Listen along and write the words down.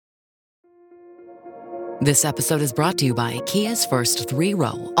This episode is brought to you by Kia's first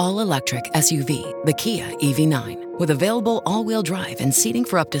three-row, all-electric SUV, the Kia EV9, with available all-wheel drive and seating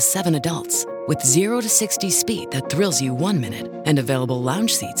for up to 7 adults, with 0 to 60 speed that thrills you 1 minute and available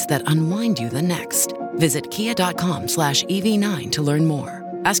lounge seats that unwind you the next. Visit kia.com/EV9 to learn more.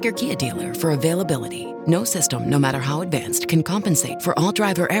 Ask your Kia dealer for availability. No system, no matter how advanced, can compensate for all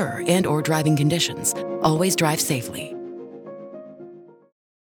driver error and or driving conditions. Always drive safely.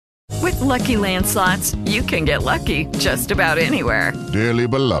 With Lucky Land Slots, you can get lucky just about anywhere. Dearly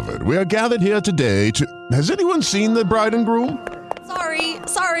beloved, we are gathered here today to... Has anyone seen the bride and groom?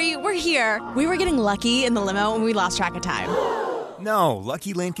 Sorry, we're here. We were getting lucky in the limo and we lost track of time. No,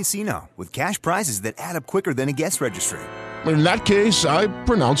 Lucky Land Casino, with cash prizes that add up quicker than a guest registry. In that case, I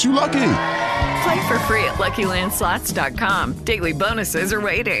pronounce you lucky. Play for free at LuckyLandSlots.com. Daily bonuses are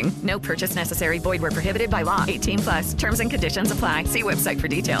waiting. No purchase necessary. Void where prohibited by law. 18+. Terms and conditions apply. See website for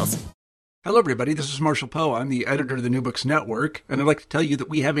details. Hello, everybody. This is Marshall Poe. I'm the editor of the New Books Network, and I'd like to tell you that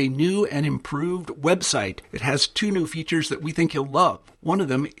we have a new and improved website. It has 2 new features that we think you'll love. One of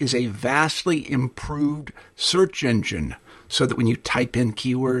them is a vastly improved search engine, so that when you type in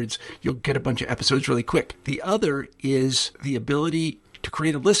keywords, you'll get a bunch of episodes really quick. The other is the ability to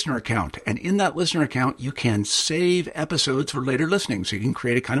create a listener account. And in that listener account, you can save episodes for later listening. So you can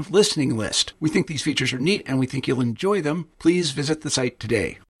create a kind of listening list. We think these features are neat and we think you'll enjoy them. Please visit the site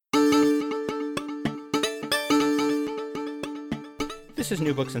today. This is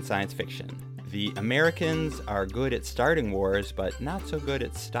New Books in Science Fiction. The Americans are good at starting wars, but not so good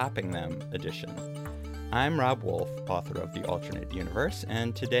at stopping them edition. I'm Rob Wolf, author of The Alternate Universe,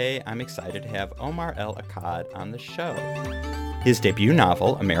 and today I'm excited to have Omar El Akkad on the show. His debut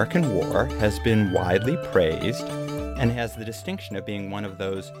novel, American War, has been widely praised and has the distinction of being one of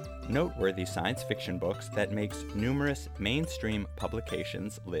those noteworthy science fiction books that makes numerous mainstream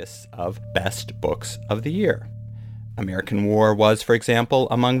publications lists of best books of the year. American War was, for example,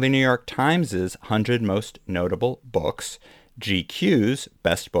 among the New York Times' 100 most notable books, GQ's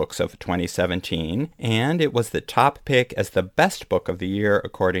Best Books of 2017, and it was the top pick as the best book of the year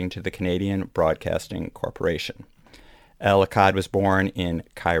according to the Canadian Broadcasting Corporation. El Akkad was born in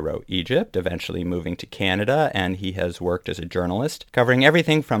Cairo, Egypt, eventually moving to Canada, and he has worked as a journalist, covering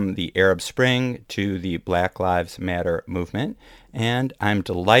everything from the Arab Spring to the Black Lives Matter movement, and I'm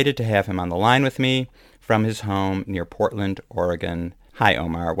delighted to have him on the line with me from his home near Portland, Oregon. Hi,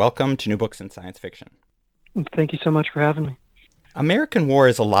 Omar. Welcome to New Books in Science Fiction. Thank you so much for having me. American War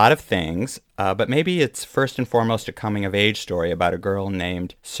is a lot of things, but maybe it's first and foremost a coming-of-age story about a girl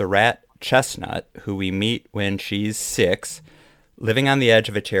named Surratt Chestnut, who we meet when she's 6, living on the edge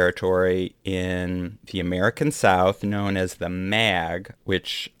of a territory in the American South known as the MAG,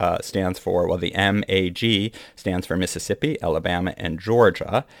 which stands for, well, the MAG stands for Mississippi, Alabama, and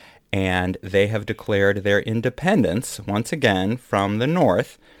Georgia. And they have declared their independence, once again, from the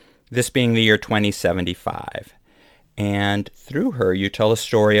North, this being the year 2075. And through her, you tell a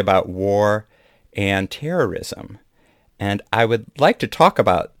story about war and terrorism. And I would like to talk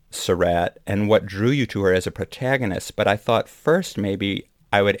about Surratt and what drew you to her as a protagonist, but I thought first maybe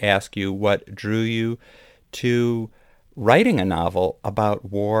I would ask you what drew you to writing a novel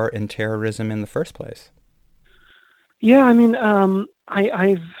about war and terrorism in the first place. Yeah, I mean,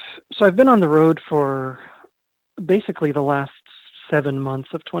 I've been on the road for basically the last 7 months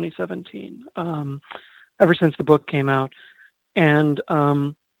of 2017, ever since the book came out. And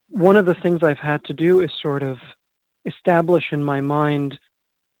one of the things I've had to do is sort of establish in my mind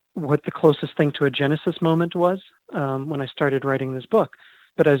what the closest thing to a Genesis moment was when I started writing this book.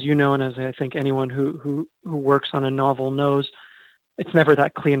 But as you know, and as I think anyone who works on a novel knows, it's never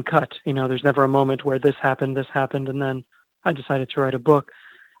that clean cut. You know, there's never a moment where this happened, and then I decided to write a book.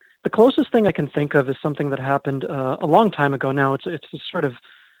 The closest thing I can think of is something that happened a long time ago now. It's a sort of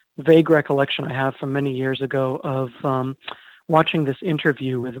vague recollection I have from many years ago of watching this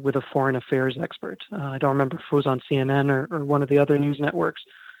interview with a foreign affairs expert. I don't remember if it was on CNN or one of the other news networks.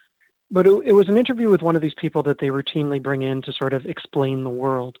 But it was an interview with one of these people that they routinely bring in to sort of explain the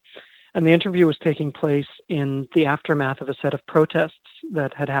world. And the interview was taking place in the aftermath of a set of protests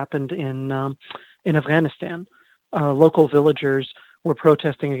that had happened in Afghanistan. Local villagers were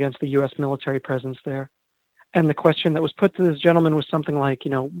protesting against the U.S. military presence there. And the question that was put to this gentleman was something like,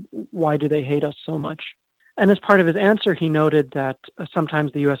 why do they hate us so much? And as part of his answer, he noted that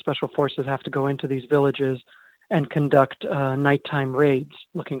sometimes the U.S. Special Forces have to go into these villages and conduct nighttime raids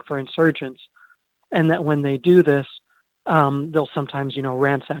looking for insurgents. And that when they do this, they'll sometimes,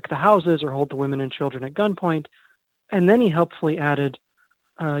 ransack the houses or hold the women and children at gunpoint. And then he helpfully added,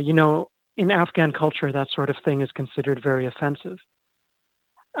 in Afghan culture, that sort of thing is considered very offensive.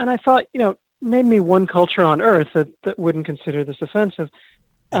 And I thought, name me one culture on Earth that wouldn't consider this offensive.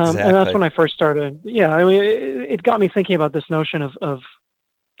 Exactly. And that's when I first started. Yeah, I mean, it got me thinking about this notion of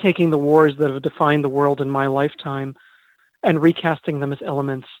taking the wars that have defined the world in my lifetime and recasting them as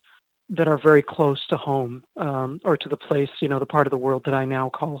elements that are very close to home, or to the place, the part of the world that I now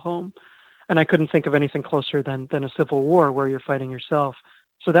call home. And I couldn't think of anything closer than a civil war where you're fighting yourself.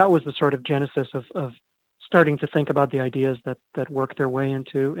 So that was the sort of genesis of starting to think about the ideas that work their way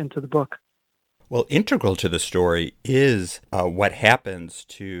into the book. Well, integral to the story is what happens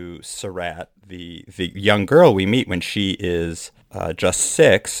to Surratt, the young girl we meet when she is just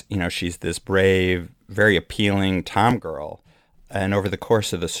 6. She's this brave, very appealing tom girl. And over the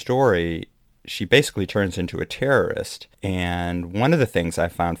course of the story, she basically turns into a terrorist. And one of the things I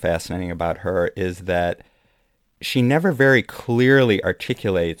found fascinating about her is that she never very clearly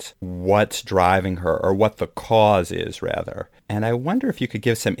articulates what's driving her, or what the cause is, rather. And I wonder if you could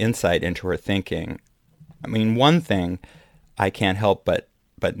give some insight into her thinking. I mean, one thing I can't help but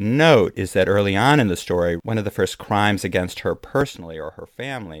note is that early on in the story, one of the first crimes against her personally or her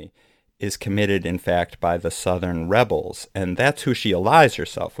family is committed, in fact, by the Southern rebels. And that's who she allies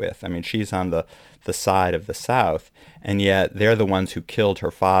herself with. I mean, she's on the side of the South, and yet they're the ones who killed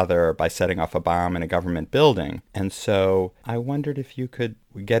her father by setting off a bomb in a government building. And so I wondered if you could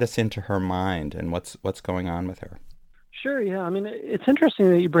get us into her mind and what's going on with her. Sure, yeah. I mean, it's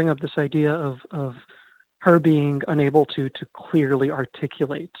interesting that you bring up this idea of her being unable to clearly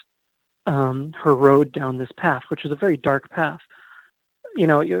articulate her road down this path, which is a very dark path.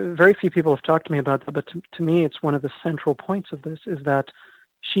 Very few people have talked to me about that, but to me, it's one of the central points of this, is that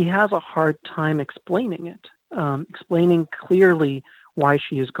she has a hard time explaining it, explaining clearly why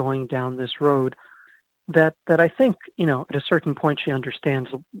she is going down this road that I think, at a certain point she understands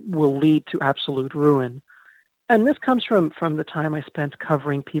will lead to absolute ruin. And this comes from the time I spent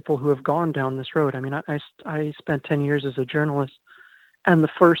covering people who have gone down this road. I mean, I spent 10 years as a journalist, and the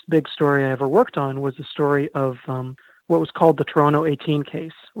first big story I ever worked on was the story of what was called the Toronto 18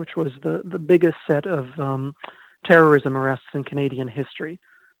 case, which was the biggest set of terrorism arrests in Canadian history.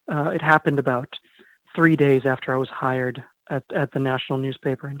 It happened about 3 days after I was hired at the national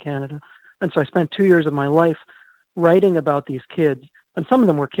newspaper in Canada. And so I spent 2 years of my life writing about these kids, and some of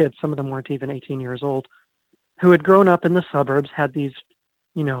them were kids, some of them weren't even 18 years old, who had grown up in the suburbs, had these,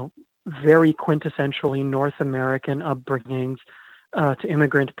 very quintessentially North American upbringings to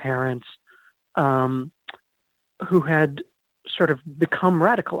immigrant parents, who had sort of become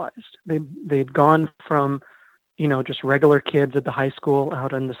radicalized. They'd gone from, just regular kids at the high school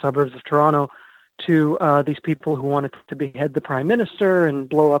out in the suburbs of Toronto to these people who wanted to behead the prime minister and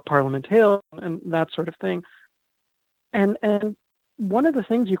blow up Parliament Hill and that sort of thing. And one of the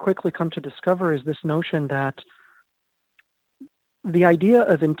things you quickly come to discover is this notion that the idea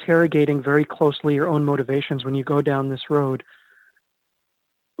of interrogating very closely your own motivations when you go down this road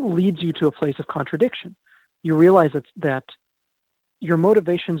leads you to a place of contradiction. You realize that your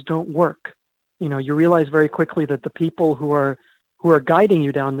motivations don't work. You realize very quickly that the people who are guiding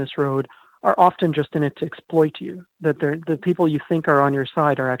you down this road are often just in it to exploit you, that the people you think are on your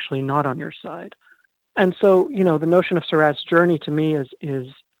side are actually not on your side. And so, the notion of Surratt's journey to me is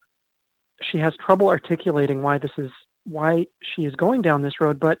she has trouble articulating why she is going down this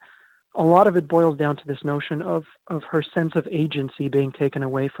road, but a lot of it boils down to this notion of her sense of agency being taken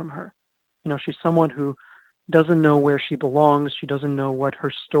away from her. She's someone who doesn't know where she belongs. She doesn't know what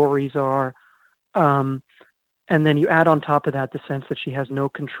her stories are. And then you add on top of that the sense that she has no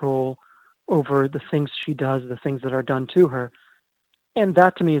control over the things she does, the things that are done to her. And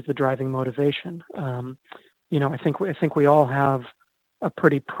that to me is the driving motivation. I think we all have a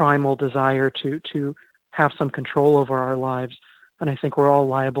pretty primal desire to have some control over our lives. And I think we're all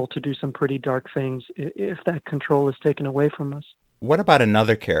liable to do some pretty dark things if that control is taken away from us. What about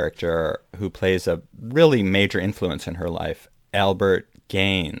another character who plays a really major influence in her life, Albert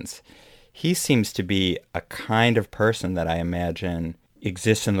Gaines? He seems to be a kind of person that I imagine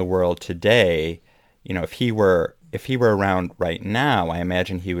exists in the world today. If he were around right now, I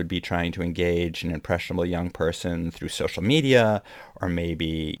imagine he would be trying to engage an impressionable young person through social media, or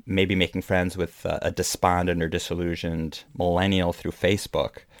maybe making friends with a despondent or disillusioned millennial through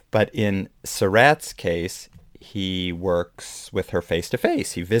Facebook. But in Surratt's case, he works with her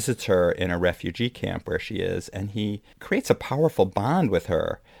face-to-face. He visits her in a refugee camp where she is, and he creates a powerful bond with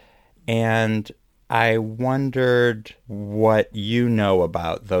her. And I wondered what you know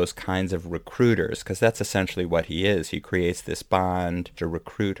about those kinds of recruiters, because that's essentially what he is. He creates this bond to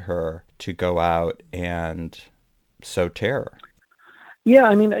recruit her to go out and sow terror. Yeah,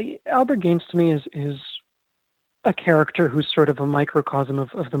 I mean, Albert Gaines to me is a character who's sort of a microcosm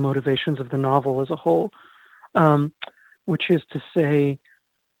of the motivations of the novel as a whole, which is to say,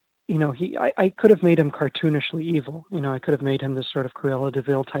 I could have made him cartoonishly evil. I could have made him this sort of Cruella de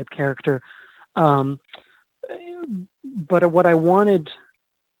Vil type character. But what I wanted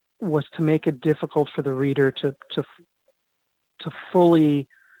was to make it difficult for the reader to fully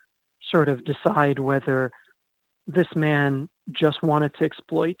sort of decide whether this man just wanted to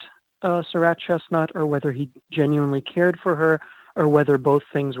exploit Surratt Chestnut, or whether he genuinely cared for her, or whether both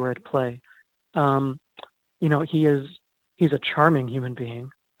things were at play. He's a charming human being,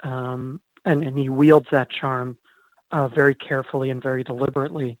 and he wields that charm very carefully and very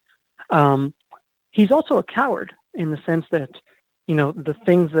deliberately. He's also a coward in the sense that, the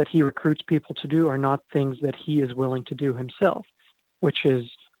things that he recruits people to do are not things that he is willing to do himself, which is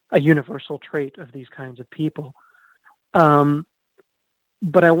a universal trait of these kinds of people.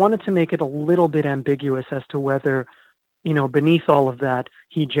 But I wanted to make it a little bit ambiguous as to whether, beneath all of that,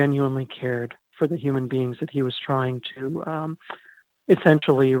 he genuinely cared for the human beings that he was trying to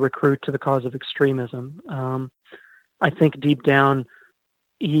essentially recruit to the cause of extremism. I think deep down,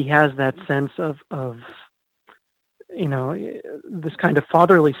 he has that sense of this kind of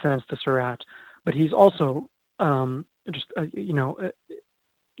fatherly sense to Surratt, but he's also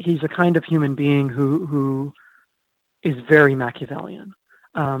he's a kind of human being who is very Machiavellian.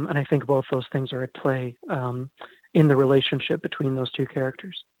 And I think both those things are at play in the relationship between those two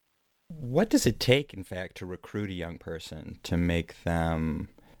characters. What does it take, in fact, to recruit a young person to make them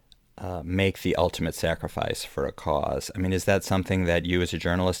make the ultimate sacrifice for a cause? I mean, is that something that you as a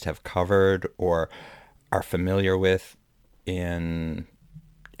journalist have covered or are familiar with in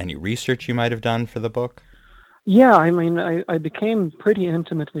any research you might have done for the book? Yeah, I mean, I became pretty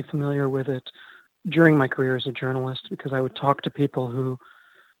intimately familiar with it during my career as a journalist, because I would talk to people who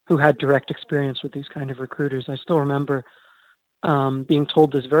had direct experience with these kind of recruiters. I still remember being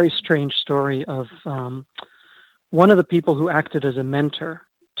told this very strange story of one of the people who acted as a mentor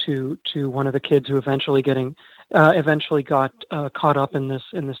to one of the kids who eventually got caught up in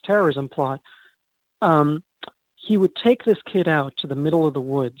this terrorism plot. He would take this kid out to the middle of the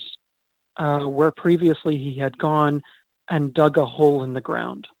woods where previously he had gone and dug a hole in the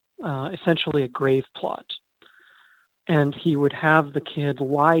ground, essentially a grave plot. And he would have the kid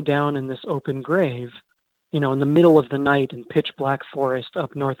lie down in this open grave, in the middle of the night in pitch black forest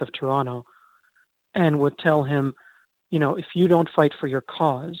up north of Toronto, and would tell him, if you don't fight for your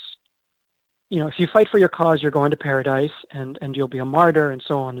cause, if you fight for your cause, you're going to paradise and you'll be a martyr and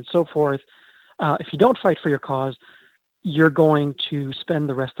so on and so forth. If you don't fight for your cause, you're going to spend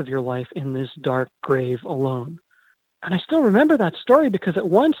the rest of your life in this dark grave alone. And I still remember that story because at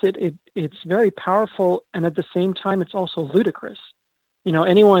once it's very powerful, and at the same time it's also ludicrous.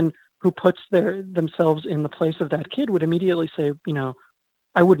 Anyone who puts themselves in the place of that kid would immediately say,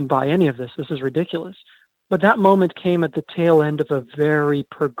 I wouldn't buy any of this. This is ridiculous. But that moment came at the tail end of a very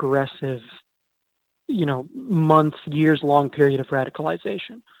progressive, months, years-long period of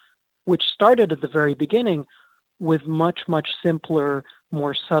radicalization, which started at the very beginning with much, much simpler,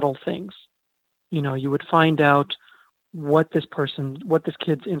 more subtle things. You would find out what this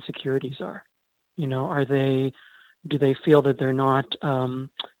kid's insecurities are. Do they feel that they're not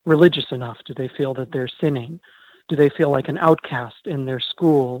religious enough? Do they feel that they're sinning? Do they feel like an outcast in their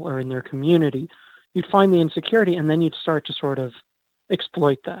school or in their community? You'd find the insecurity, and then you'd start to sort of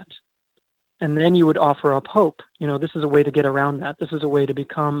exploit that. And then you would offer up hope. This is a way to get around that. This is a way to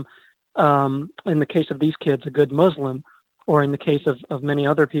become, in the case of these kids, a good Muslim, or in the case of many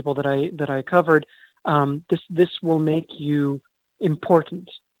other people that I covered, this will make you important.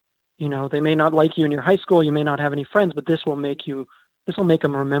 They may not like you in your high school, you may not have any friends, but this will make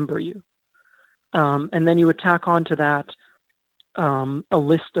them remember you. And then you would tack on to that a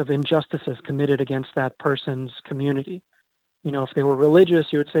list of injustices committed against that person's community. If they were religious,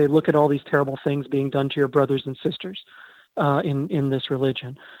 you would say, look at all these terrible things being done to your brothers and sisters in this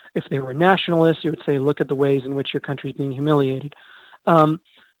religion. If they were nationalists, you would say, look at the ways in which your country is being humiliated.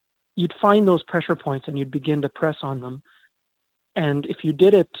 You'd find those pressure points and you'd begin to press on them. And if you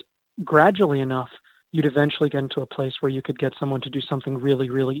did it gradually enough, you'd eventually get into a place where you could get someone to do something really,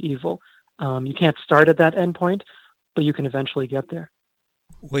 really evil. You can't start at that endpoint, but you can eventually get there.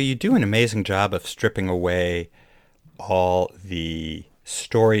 Well, you do an amazing job of stripping away all the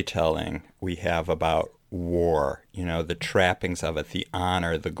storytelling we have about war, the trappings of it, the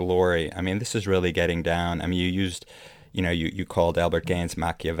honor, the glory. I mean, this is really getting down. I mean, you used, you called Albert Gaines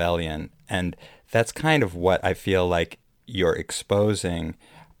Machiavellian, and that's kind of what I feel like you're exposing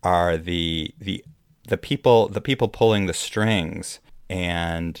are the people pulling the strings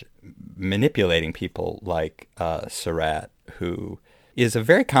and manipulating people like Surratt, who is a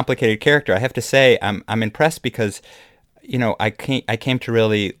very complicated character. I have to say, I'm impressed because, I came to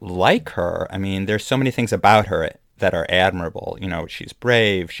really like her. I mean, there's so many things about her that are admirable. She's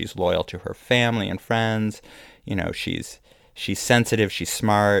brave, she's loyal to her family and friends. She's sensitive, she's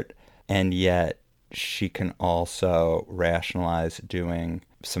smart, and yet she can also rationalize doing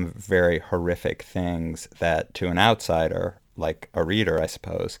some very horrific things that to an outsider, like a reader, I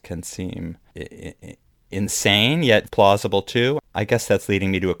suppose, can seem insane, yet plausible too. I guess that's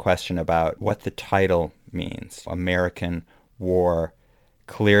leading me to a question about what the title means. American War,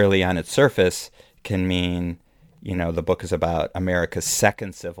 clearly on its surface, can mean, the book is about America's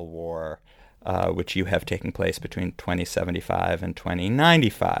second Civil War, which you have taking place between 2075 and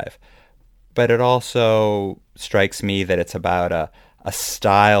 2095. But it also strikes me that it's about a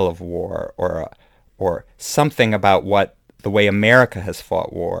style of war or something about the way America has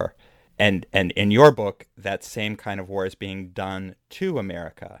fought war. And in your book, that same kind of war is being done to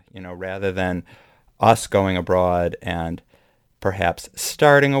America, rather than us going abroad and perhaps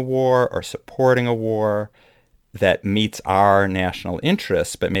starting a war or supporting a war that meets our national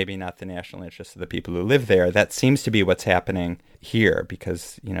interests, but maybe not the national interests of the people who live there. That seems to be what's happening here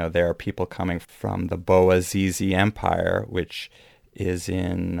because, there are people coming from the Boazizi Empire, which is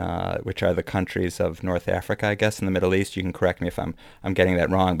which are the countries of North Africa, I guess, in the Middle East. You can correct me if I'm getting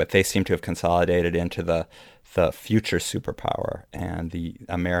that wrong, but they seem to have consolidated into the future superpower, and the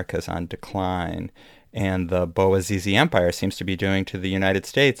America's on decline. And the Boazizi Empire seems to be doing to the United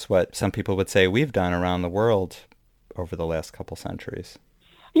States what some people would say we've done around the world over the last couple centuries.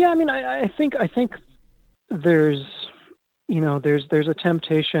 Yeah, I mean, I think there's a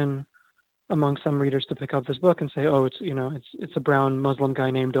temptation among some readers to pick up this book and say, oh, it's a brown Muslim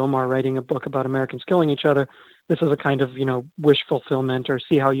guy named Omar writing a book about Americans killing each other. This is a kind of, wish fulfillment or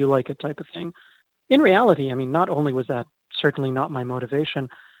see how you like it type of thing. In reality, I mean, not only was that certainly not my motivation,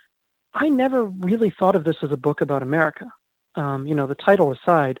 I never really thought of this as a book about America. The title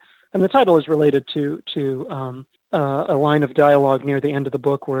aside, and the title is related to a line of dialogue near the end of the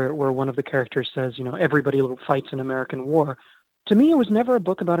book where one of the characters says, everybody fights an American war. To me, it was never a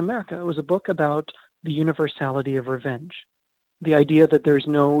book about America. It was a book about the universality of revenge. The idea that there's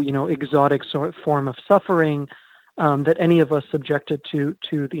no, exotic form of suffering, that any of us subjected to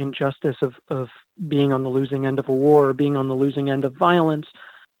the injustice of being on the losing end of a war or being on the losing end of violence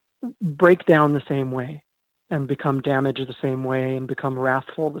break down the same way and become damaged the same way and become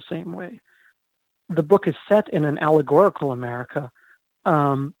wrathful the same way. The book is set in an allegorical America,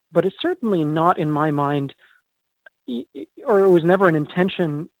 but it's certainly not in my mind, or it was never an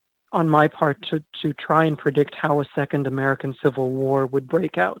intention on my part to try and predict how a second American Civil War would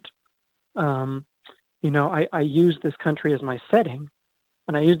break out. I used this country as my setting,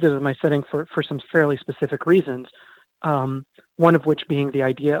 and I used it as my setting for some fairly specific reasons. One of which being the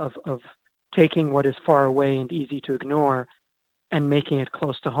idea of taking what is far away and easy to ignore and making it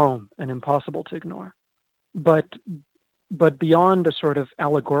close to home and impossible to ignore. But beyond a sort of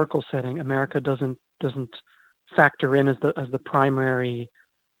allegorical setting, America doesn't factor in as the primary,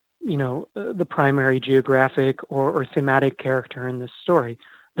 the primary geographic or thematic character in this story.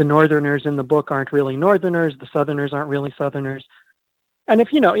 The Northerners in the book aren't really Northerners. The Southerners aren't really Southerners. And if,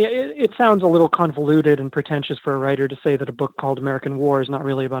 it sounds a little convoluted and pretentious for a writer to say that a book called American War is not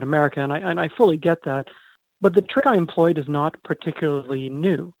really about America, and I fully get that. But the trick I employed is not particularly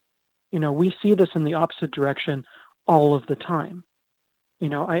new. We see this in the opposite direction all of the time.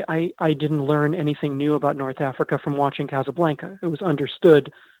 I didn't learn anything new about North Africa from watching Casablanca. It was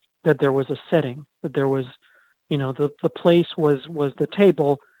understood that there was a setting, that there was, the place was the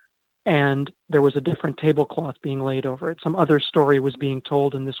table, and there was a different tablecloth being laid over it. Some other story was being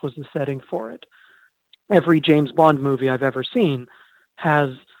told, and this was the setting for it. Every James Bond movie I've ever seen has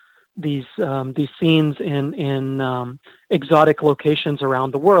these scenes in exotic locations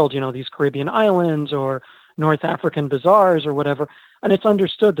around the world, these Caribbean islands or North African bazaars or whatever. And it's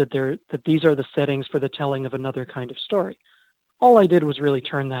understood that these are the settings for the telling of another kind of story. All I did was really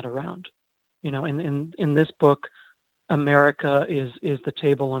turn that around. In this book, America is the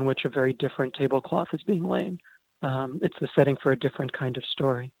table on which a very different tablecloth is being laid. It's the setting for a different kind of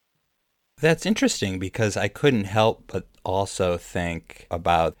story. That's interesting because I couldn't help but also think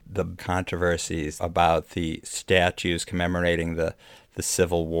about the controversies about the statues commemorating the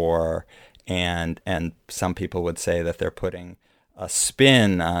Civil War, and some people would say that they're putting a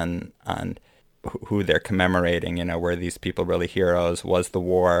spin on who they're commemorating. Were these people really heroes? Was the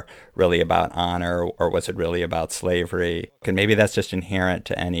war really about honor, or was it really about slavery? And maybe that's just inherent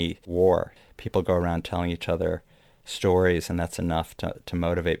to any war. People go around telling each other stories, and that's enough to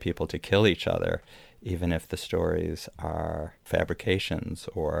motivate people to kill each other, even if the stories are fabrications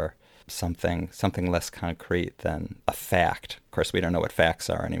or something less concrete than a fact. Of course, we don't know what facts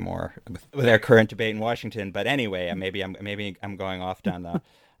are anymore with our current debate in Washington. But anyway, maybe I'm going off down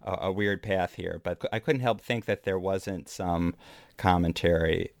a weird path here. But I couldn't help think that there wasn't some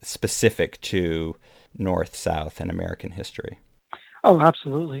commentary specific to North, South, and American history. Oh,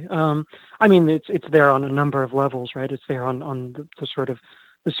 absolutely. I mean, it's there on a number of levels, right? It's there on the sort of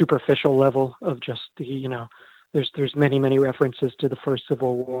the superficial level of just there's many references to the First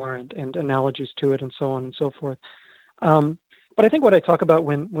Civil War and analogies to it and so on and so forth. But I think what I talk about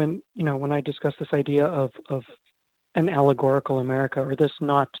when I discuss this idea of an allegorical America, or this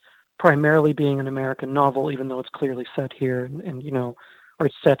not primarily being an American novel, even though it's clearly set here or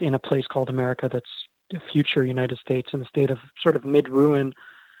it's set in a place called America that's the future United States in a state of sort of mid-ruin.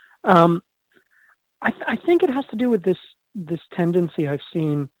 I think it has to do with this tendency I've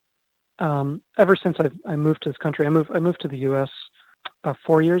seen ever since I moved to this country. I moved to the U.S. about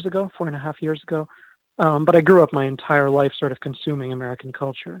 4.5 years ago. But I grew up my entire life sort of consuming American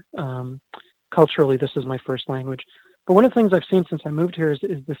culture. Culturally, this is my first language. But one of the things I've seen since I moved here is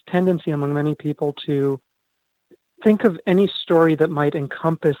this tendency among many people to think of any story that might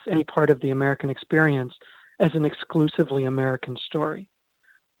encompass any part of the American experience as an exclusively American story,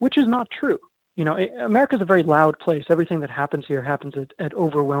 which is not true. America is a very loud place. Everything that happens here happens at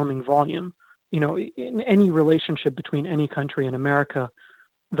overwhelming volume. In any relationship between any country and America,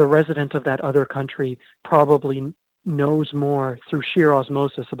 the resident of that other country probably knows more through sheer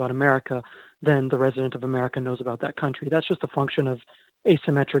osmosis about America than the resident of America knows about that country. That's just a function of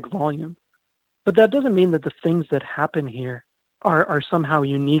asymmetric volume. But that doesn't mean that the things that happen here are somehow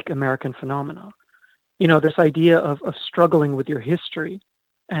unique American phenomena. This idea of struggling with your history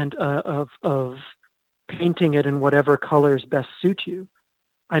and of painting it in whatever colors best suit you.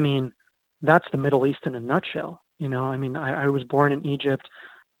 I mean, that's the Middle East in a nutshell. I was born in Egypt.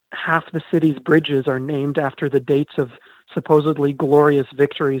 Half the city's bridges are named after the dates of supposedly glorious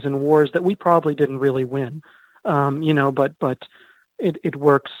victories in wars that we probably didn't really win. But it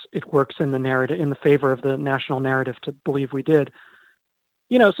works in the narrative, in the favor of the national narrative to believe we did.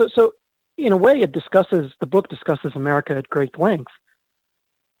 So in a way the book discusses America at great length,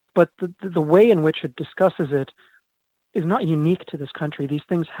 but the way in which it discusses it is not unique to this country. These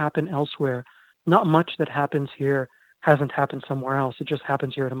things happen elsewhere. Not much that happens here hasn't happened somewhere else. It just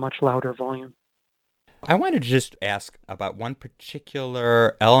happens here at a much louder volume. I wanted to just ask about one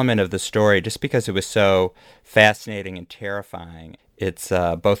particular element of the story, just because it was so fascinating and terrifying. It's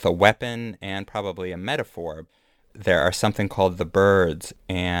both a weapon and probably a metaphor. There are something called the birds,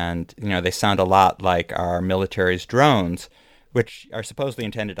 and they sound a lot like our military's drones, which are supposedly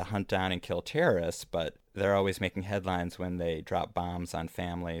intended to hunt down and kill terrorists, but they're always making headlines when they drop bombs on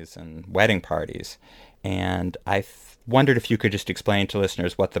families and wedding parties. And I wondered if you could just explain to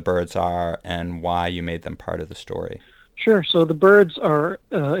listeners what the birds are and why you made them part of the story. Sure. So the birds are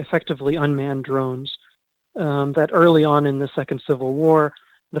effectively unmanned drones that early on in the Second Civil War,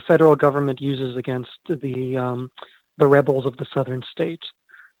 the federal government uses against the rebels of the southern states.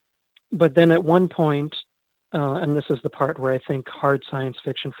 But then at one point, and this is the part where I think hard science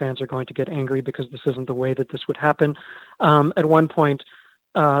fiction fans are going to get angry because this isn't the way that this would happen. At one point,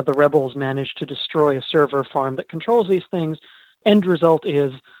 the rebels managed to destroy a server farm that controls these things. End result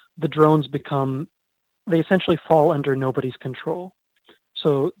is the drones they essentially fall under nobody's control.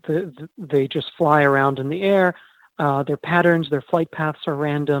 So they just fly around in the air. Their patterns, their flight paths are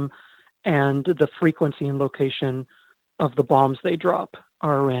random, and the frequency and location of the bombs they drop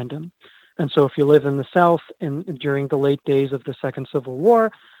are random. And so if you live in the South during the late days of the Second Civil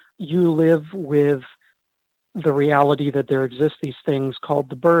War, you live with the reality that there exist these things called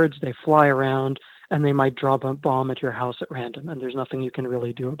the birds. They fly around and they might drop a bomb at your house at random, and there's nothing you can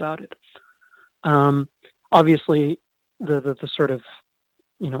really do about it. Obviously, the sort of,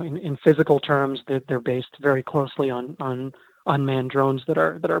 in physical terms, they're based very closely on unmanned drones that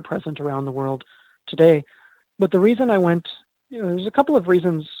are present around the world today. But the reason I went, there's a couple of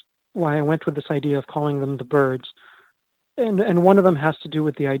reasons why I went with this idea of calling them the birds. And one of them has to do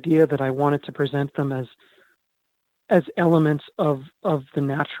with the idea that I wanted to present them as elements of the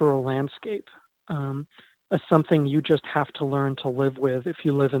natural landscape, as something you just have to learn to live with if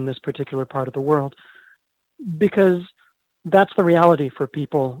you live in this particular part of the world. Because that's the reality for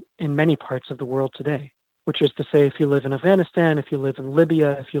people in many parts of the world today, which is to say, if you live in Afghanistan, if you live in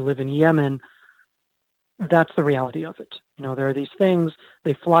Libya, if you live in Yemen, that's the reality of it. There are these things,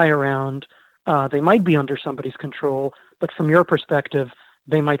 they fly around, they might be under somebody's control, but from your perspective,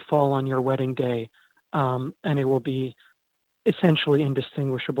 they might fall on your wedding day and it will be essentially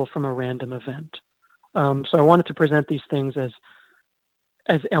indistinguishable from a random event. So I wanted to present these things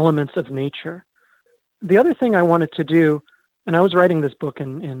as elements of nature. The other thing I wanted to do, and I was writing this book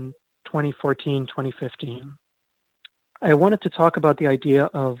in 2014, 2015, I wanted to talk about the idea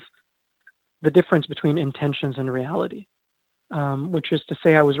of the difference between intentions and reality, which is to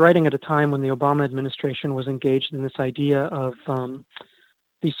say I was writing at a time when the Obama administration was engaged in this idea of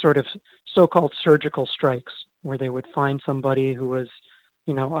these sort of so-called surgical strikes, where they would find somebody who was,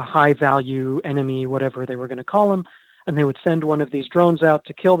 a high-value enemy, whatever they were going to call him, and they would send one of these drones out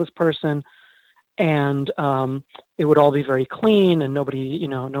to kill this person, and it would all be very clean, and nobody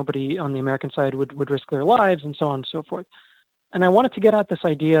on the American side would risk their lives, and so on and so forth. And I wanted to get at this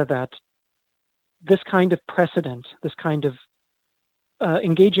idea that this kind of precedent, this kind of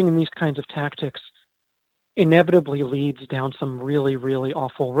engaging in these kinds of tactics inevitably leads down some really, really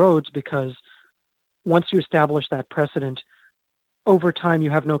awful roads, because once you establish that precedent, over time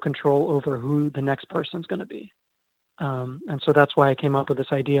you have no control over who the next person's going to be. And so that's why I came up with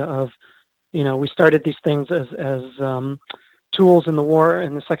this idea of, we started these things as tools in the war,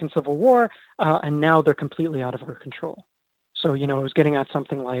 in the Second Civil War, and now they're completely out of our control. So, I was getting at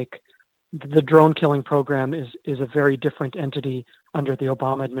something like the drone killing program is a very different entity under the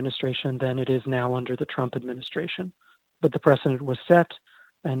Obama administration than it is now under the Trump administration. But the precedent was set,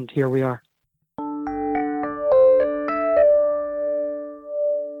 and here we are.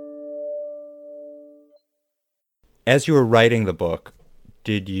 As you were writing the book,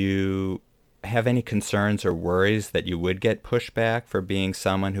 did you have any concerns or worries that you would get pushback for being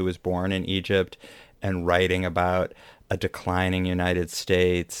someone who was born in Egypt and writing about a declining United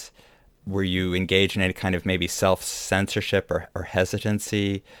States? Were you engaged in any kind of maybe self-censorship or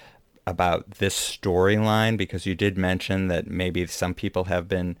hesitancy about this storyline? Because you did mention that maybe some people have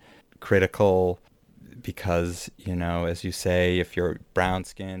been critical because, as you say, if you're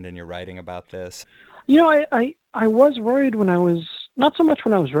brown-skinned and you're writing about this. I was worried when I was, not so much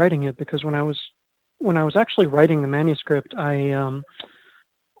when I was writing it, because when I was actually writing the manuscript, I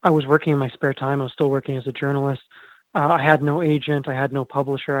was working in my spare time. I was still working as a journalist. I had no agent. I had no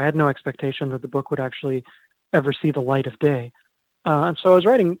publisher. I had no expectation that the book would actually ever see the light of day. And so I was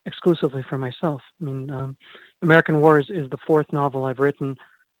writing exclusively for myself. I mean, American Wars is the fourth novel I've written.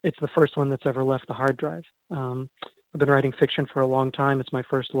 It's the first one that's ever left the hard drive. I've been writing fiction for a long time. It's my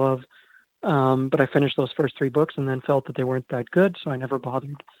first love. But I finished those first three books and then felt that they weren't that good, so I never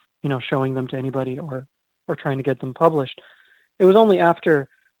bothered, showing them to anybody or trying to get them published. It was only after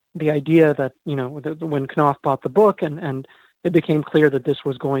the idea that, when Knopf bought the book and it became clear that this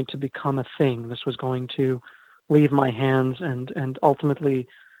was going to become a thing, this was going to leave my hands and ultimately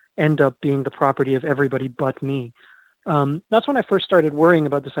end up being the property of everybody but me. That's when I first started worrying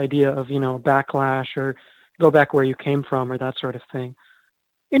about this idea of, backlash or go back where you came from or that sort of thing.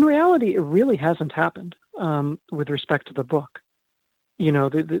 In reality, it really hasn't happened with respect to the book.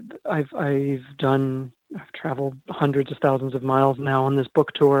 I've traveled hundreds of thousands of miles now on this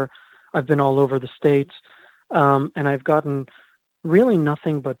book tour. I've been all over the States, and I've gotten really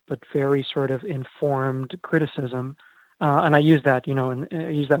nothing but very sort of informed criticism. And I use that, and I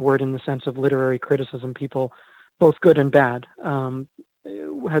use that word in the sense of literary criticism. People, both good and bad,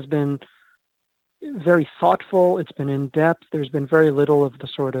 has been very thoughtful. It's been in depth. There's been very little of the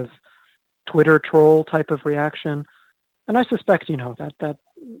sort of Twitter troll type of reaction. And I suspect, that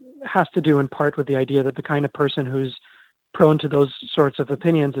has to do in part with the idea that the kind of person who's prone to those sorts of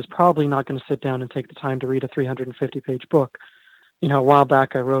opinions is probably not going to sit down and take the time to read a 350-page book. A while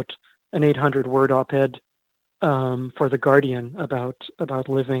back I wrote an 800-word op-ed for The Guardian about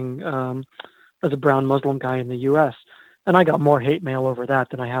living as a brown Muslim guy in the U.S., and I got more hate mail over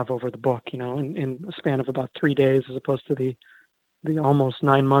that than I have over the book, in a span of about 3 days, as opposed to the almost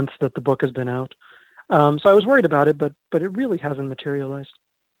 9 months that the book has been out. So I was worried about it, but it really hasn't materialized.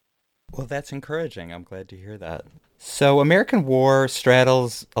 Well, that's encouraging. I'm glad to hear that. So American War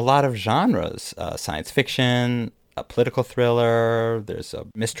straddles a lot of genres, science fiction, a political thriller, there's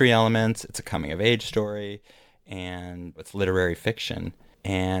mystery elements, it's a coming-of-age story, and it's literary fiction.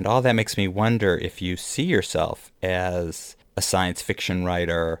 And all that makes me wonder if you see yourself as a science fiction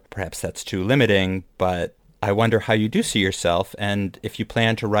writer. Perhaps that's too limiting, but I wonder how you do see yourself and if you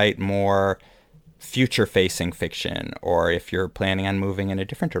plan to write more future-facing fiction or if you're planning on moving in a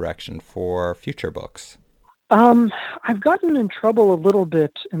different direction for future books. I've gotten in trouble a little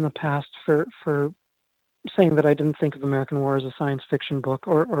bit in the past for saying that I didn't think of American War as a science fiction book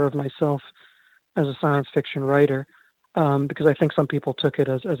or of myself as a science fiction writer. Because I think some people took it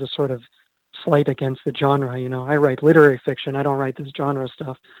as a sort of slight against the genre. I write literary fiction. I don't write this genre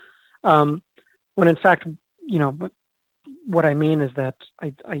stuff. when in fact, what I mean is that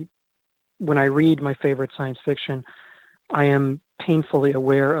when I read my favorite science fiction, I am painfully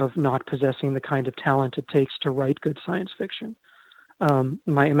aware of not possessing the kind of talent it takes to write good science fiction.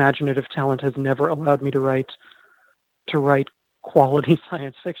 My imaginative talent has never allowed me to write quality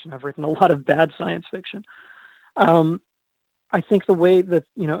science fiction. I've written a lot of bad science fiction. I think the way that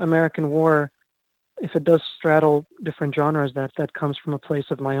American War, if it does straddle different genres, that comes from a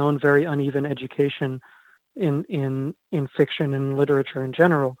place of my own very uneven education in fiction and literature in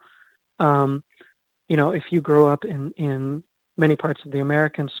general. If you grow up in many parts of the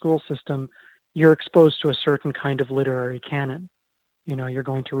American school system, you're exposed to a certain kind of literary canon. You're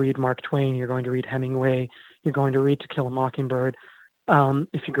going to read Mark Twain, you're going to read Hemingway, you're going to read To Kill a Mockingbird.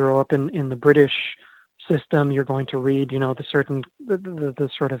 If you grow up in the British system, you're going to read, the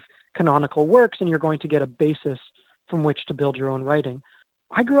sort of canonical works, and you're going to get a basis from which to build your own writing.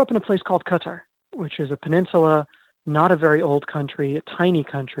 I grew up in a place called Qatar, which is a peninsula, not a very old country, a tiny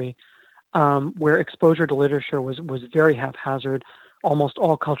country, where exposure to literature was very haphazard. Almost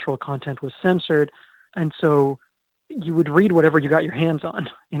all cultural content was censored. And so you would read whatever you got your hands on.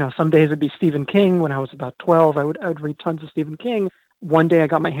 Some days it'd be Stephen King. When I was about 12, I would read tons of Stephen King. One day I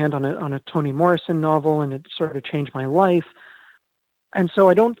got my hand on a Toni Morrison novel, and it sort of changed my life. And so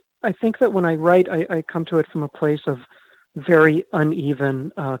I think that when I write, I come to it from a place of very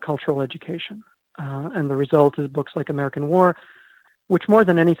uneven cultural education. And the result is books like American War, which more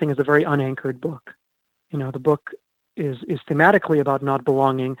than anything is a very unanchored book. The book is thematically about not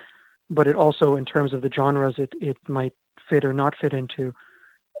belonging, but it also, in terms of the genres it might fit or not fit into,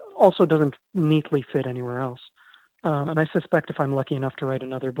 also doesn't neatly fit anywhere else. And I suspect if I'm lucky enough to write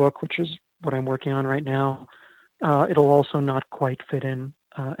another book, which is what I'm working on right now, it'll also not quite fit in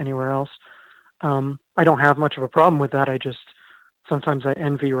anywhere else. I don't have much of a problem with that. Sometimes I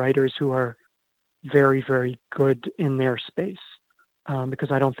envy writers who are very, very good in their space,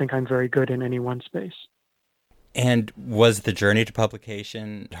 because I don't think I'm very good in any one space. And was the journey to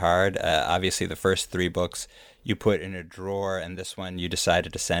publication hard? Obviously, the first 3 books you put in a drawer, and this one you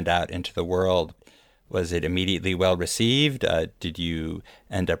decided to send out into the world. Was it immediately well received? Did you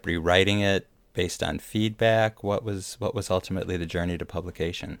end up rewriting it based on feedback? What was ultimately the journey to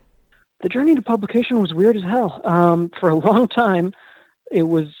publication? The journey to publication was weird as hell. For a long time, it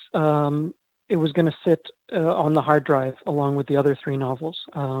was going to sit on the hard drive along with the other 3 novels.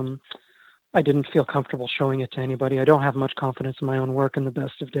 I didn't feel comfortable showing it to anybody. I don't have much confidence in my own work in the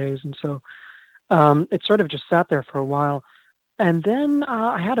best of days. And so it sort of just sat there for a while. And then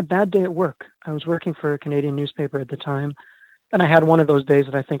I had a bad day at work. I was working for a Canadian newspaper at the time. And I had one of those days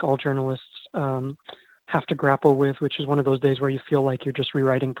that I think all journalists have to grapple with, which is one of those days where you feel like you're just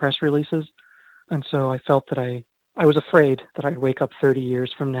rewriting press releases. And so I felt that I was afraid that I'd wake up 30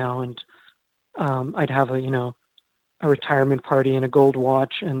 years from now and I'd have a retirement party and a gold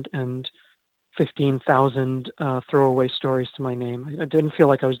watch and 15,000 throwaway stories to my name. I didn't feel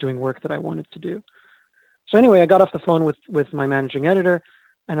like I was doing work that I wanted to do. So anyway, I got off the phone with my managing editor,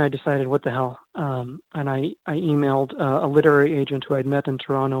 and I decided, what the hell? And I emailed a literary agent who I'd met in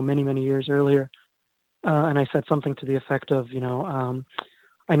Toronto many, many years earlier. And I said something to the effect of,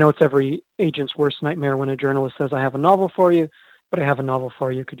 I know it's every agent's worst nightmare when a journalist says, I have a novel for you, but I have a novel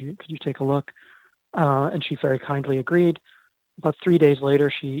for you. Could you take a look? And she very kindly agreed. About 3 days later,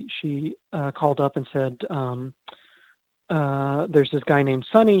 she called up and said, there's this guy named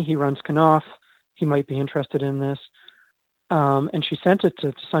Sonny. He runs Knopf. He might be interested in this. And she sent it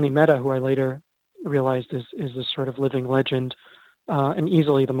to Sonny Mehta, who I later realized is this sort of living legend, and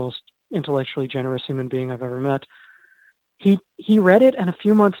easily the most intellectually generous human being I've ever met. He read it, and a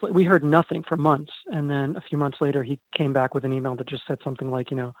few months we heard nothing for months. And then a few months later, he came back with an email that just said something like,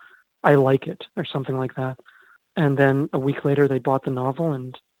 I like it, or something like that. And then a week later, they bought the novel,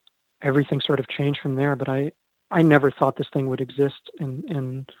 and everything sort of changed from there. But I never thought this thing would exist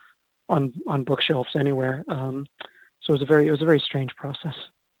on bookshelves anywhere. So it was a very strange process.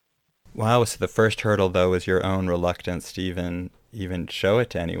 Wow. So the first hurdle, though, was your own reluctance to even show it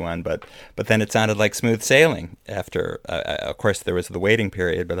to anyone. But then it sounded like smooth sailing after. Of course, there was the waiting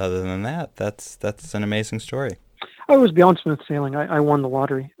period, but other than that, that's an amazing story. I was beyond smooth sailing. I won the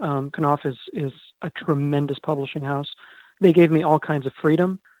lottery. Knopf is a tremendous publishing house. They gave me all kinds of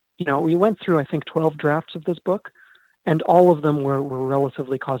freedom. We went through, I think, 12 drafts of this book, and all of them were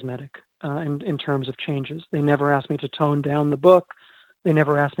relatively cosmetic in terms of changes. They never asked me to tone down the book. They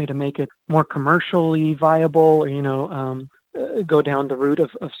never asked me to make it more commercially viable, or, go down the route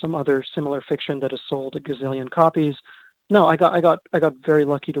of some other similar fiction that has sold a gazillion copies. No, I got very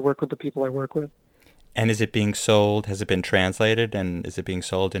lucky to work with the people I work with. And is it being sold? Has it been translated, and is it being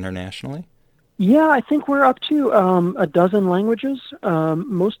sold internationally? Yeah, I think we're up to a dozen languages,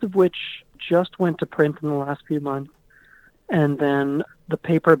 most of which just went to print in the last few months. And then the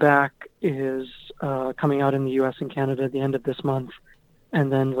paperback is coming out in the U.S. and Canada at the end of this month,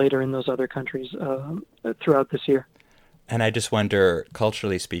 and then later in those other countries throughout this year. And I just wonder,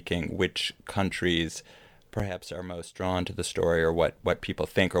 culturally speaking, which countries perhaps are most drawn to the story, or what people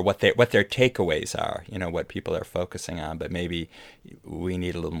think, or what their takeaways are, what people are focusing on, but maybe we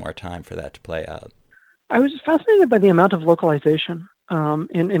need a little more time for that to play out. I was fascinated by the amount of localization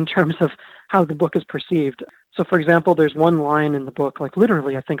in terms of how the book is perceived. So, for example, there's one line in the book, like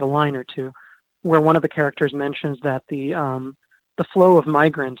literally, I think a line or two, where one of the characters mentions that the flow of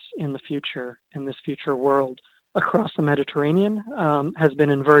migrants in this future world across the Mediterranean has been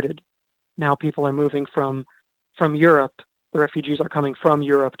inverted. Now people are moving from Europe. The refugees are coming from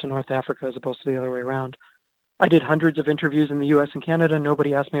Europe to North Africa as opposed to the other way around. I did hundreds of interviews in the U.S. and Canada.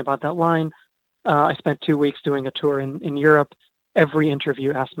 Nobody asked me about that line. I spent 2 weeks doing a tour in Europe. Every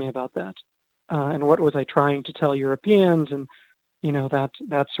interview asked me about that. And what was I trying to tell Europeans, and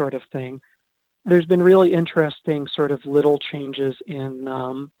that sort of thing. There's been really interesting sort of little changes in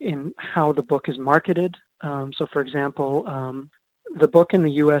how the book is marketed. So, for example, the book in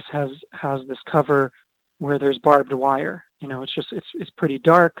the U.S. has this cover where there's barbed wire. It's pretty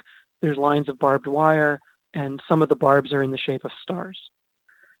dark. There's lines of barbed wire, and some of the barbs are in the shape of stars.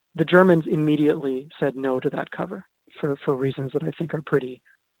 The Germans immediately said no to that cover for reasons that I think are pretty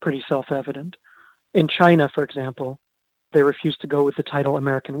self-evident. In China, for example, they refused to go with the title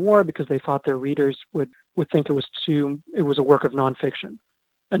American War because they thought their readers would think it was a work of nonfiction.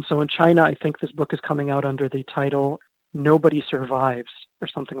 And so in China, I think this book is coming out under the title Nobody Survives, or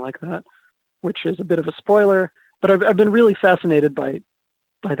something like that, which is a bit of a spoiler. But I've been really fascinated by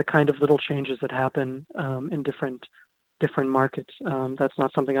the kind of little changes that happen in different markets. That's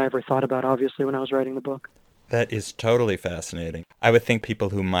not something I ever thought about, obviously, when I was writing the book. That is totally fascinating. I would think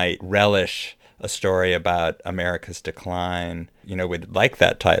people who might relish a story about America's decline, would like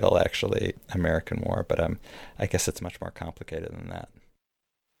that title, actually, American War. But I guess it's much more complicated than that.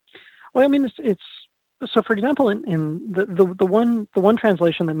 Well, I mean, it's so. For example, in the one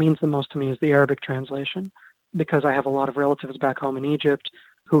translation that means the most to me is the Arabic translation, because I have a lot of relatives back home in Egypt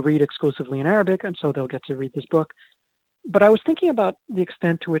who read exclusively in Arabic, and so they'll get to read this book. But I was thinking about the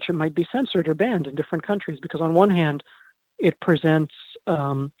extent to which it might be censored or banned in different countries, because on one hand, it presents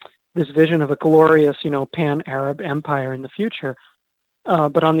this vision of a glorious, pan-Arab empire in the future.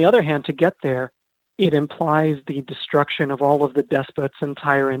 But on the other hand, to get there, it implies the destruction of all of the despots and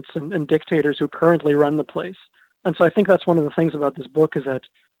tyrants and dictators who currently run the place. And so I think that's one of the things about this book, is that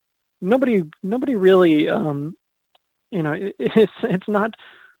nobody really, it's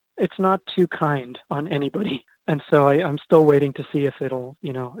not too kind on anybody. And so I'm still waiting to see if it'll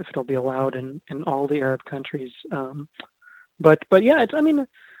be allowed in all the Arab countries. But yeah,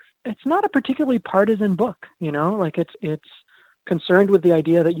 it's not a particularly partisan book, it's concerned with the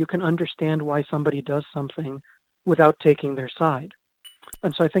idea that you can understand why somebody does something without taking their side.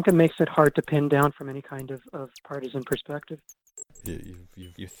 And so I think it makes it hard to pin down from any kind of partisan perspective.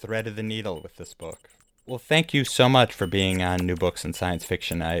 You threaded the needle with this book. Well, thank you so much for being on New Books in Science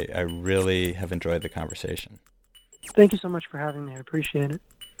Fiction. I really have enjoyed the conversation. Thank you so much for having me. I appreciate it.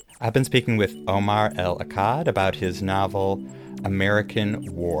 I've been speaking with Omar El-Akkad about his novel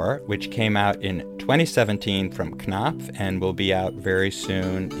American War, which came out in 2017 from Knopf and will be out very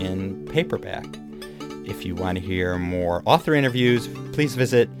soon in paperback. If you want to hear more author interviews, please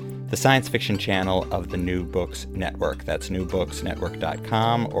visit the science fiction channel of the New Books Network. That's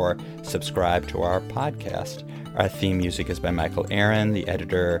newbooksnetwork.com, or subscribe to our podcast. Our theme music is by Michael Aaron. The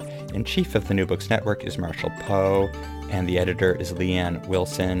editor-in-chief of the New Books Network is Marshall Poe, and the editor is Leanne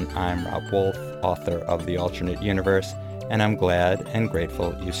Wilson. I'm Rob Wolf, author of The Alternate Universe, and I'm glad and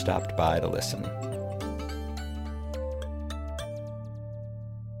grateful you stopped by to listen.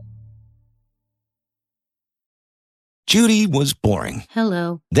 Judy was boring.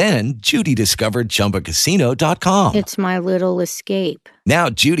 Hello. Then Judy discovered ChumbaCasino.com. It's my little escape. Now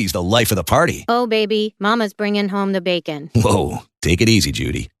Judy's the life of the party. Oh, baby, mama's bringing home the bacon. Whoa, take it easy,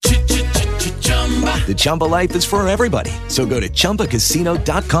 Judy. The Chumba life is for everybody. So go to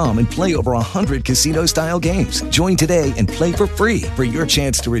ChumbaCasino.com and play over 100 casino-style games. Join today and play for free for your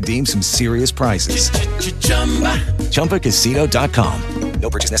chance to redeem some serious prizes. ChumbaCasino.com. No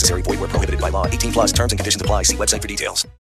purchase necessary. Void where prohibited by law. 18+ terms and conditions apply. See website for details.